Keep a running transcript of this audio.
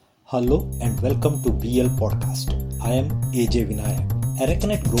Hello and welcome to BL Podcast. I am AJ Vinayak.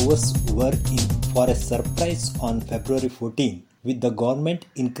 Aracanut growers were in for a surprise on February 14 with the government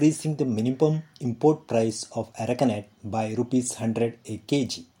increasing the minimum import price of Aracanut by Rs 100 a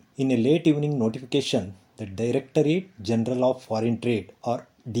kg. In a late evening notification, the Directorate General of Foreign Trade or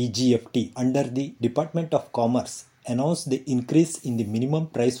DGFT under the Department of Commerce announced the increase in the minimum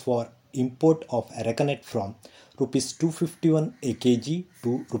price for import of Aracanut from Rs 251 a kg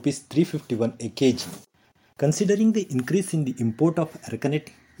to Rs 351 a kg. Considering the increase in the import of Aracanut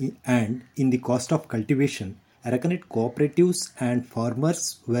and in the cost of cultivation, Aracanut cooperatives and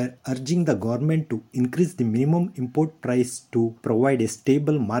farmers were urging the government to increase the minimum import price to provide a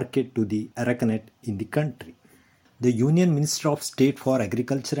stable market to the Aracanut in the country. The Union Minister of State for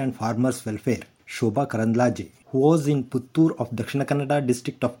Agriculture and Farmers Welfare, Shobha Karandlaje, who was in Puttur of Dakshina Kannada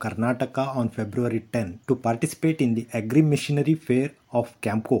district of Karnataka on February 10 to participate in the Agri-Machinery Fair of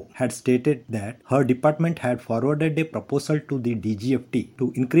Camco, had stated that her department had forwarded a proposal to the DGFT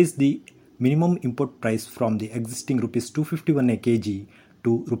to increase the minimum import price from the existing Rs 251 a kg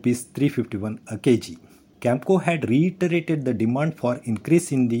to Rs 351 a kg. Camco had reiterated the demand for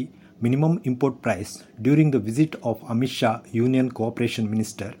increase in the minimum import price during the visit of Amit Shah, Union Cooperation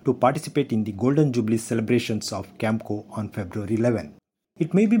Minister, to participate in the Golden Jubilee celebrations of Camco on February 11.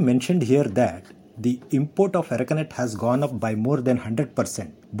 It may be mentioned here that the import of Aracanut has gone up by more than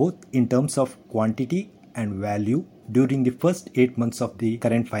 100%, both in terms of quantity and value during the first 8 months of the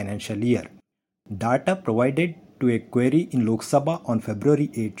current financial year. Data provided to a query in Lok Sabha on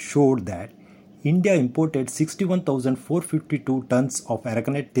February 8 showed that India imported 61,452 tons of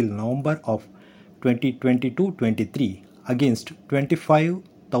Aracanut till November of 2022-23 against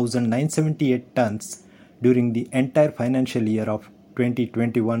 25,978 tons during the entire financial year of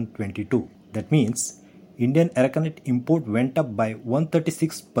 2021-22. That means Indian Aracanut import went up by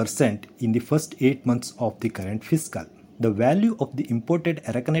 136% in the first 8 months of the current fiscal. The value of the imported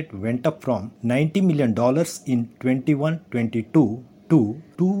Aracanut went up from $90 million in 21-22 to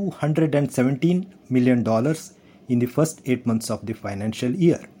 $217 million in the first 8 months of the financial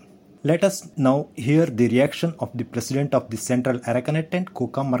year. Let us now hear the reaction of the president of the Central Aracanut and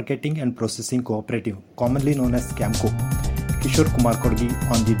Coca Marketing and Processing Cooperative, commonly known as Camco, Kishore Kumar Kodgi,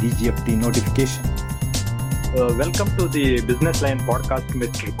 on the DGFT notification. Welcome to the Business Line podcast,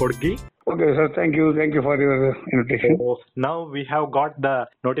 Mr. Kodgi. Okay, sir. Thank you. Thank you for your invitation. So now we have got the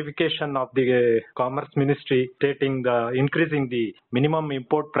notification of the Commerce Ministry stating the increasing the minimum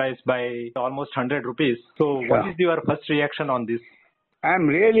import price by almost 100 rupees. So what is your first reaction on this? I am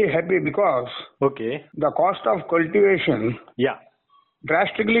really happy because the cost of cultivation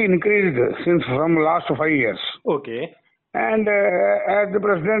drastically increased since from last 5 years. And as the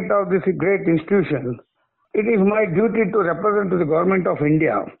president of this great institution, it is my duty to represent to the government of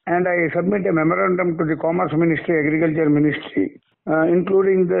India, and I submit a memorandum to the Commerce Ministry, Agriculture Ministry,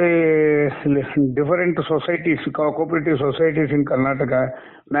 including the different societies, cooperative societies in Karnataka,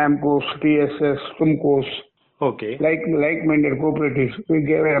 NAMCOs, TSS, SUMCOs, like-minded cooperatives. We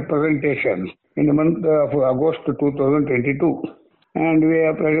gave a representation in the month of August 2022, and we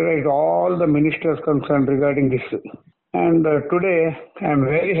have pressurized all the ministers concerned regarding this. And today, I am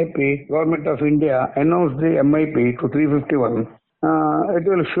very happy Government of India announced the MIP to 351. It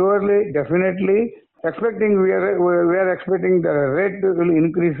will surely, definitely, we are expecting the rate will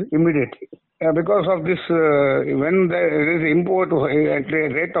increase immediately. Because of this, when there is import at a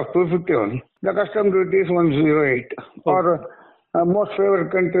rate of 251, the custom duty is 108. Or most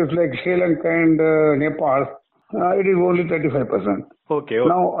favored countries like Sri Lanka and Nepal, it is only 35%.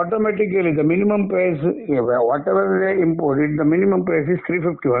 Now, automatically, the minimum price, whatever they imported, the minimum price is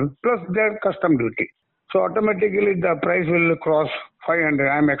 351 plus their custom duty. So, automatically, the price will cross 500.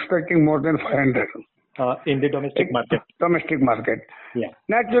 I am expecting more than 500. In the domestic market. Domestic market.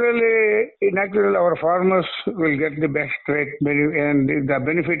 Naturally, our farmers will get the best rate and the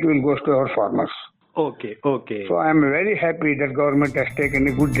benefit will go to our farmers. So, I am very happy that government has taken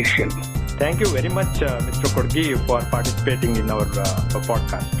a good decision. Thank you very much, Mr. Kodgi, for participating in our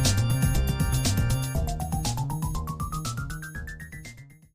podcast.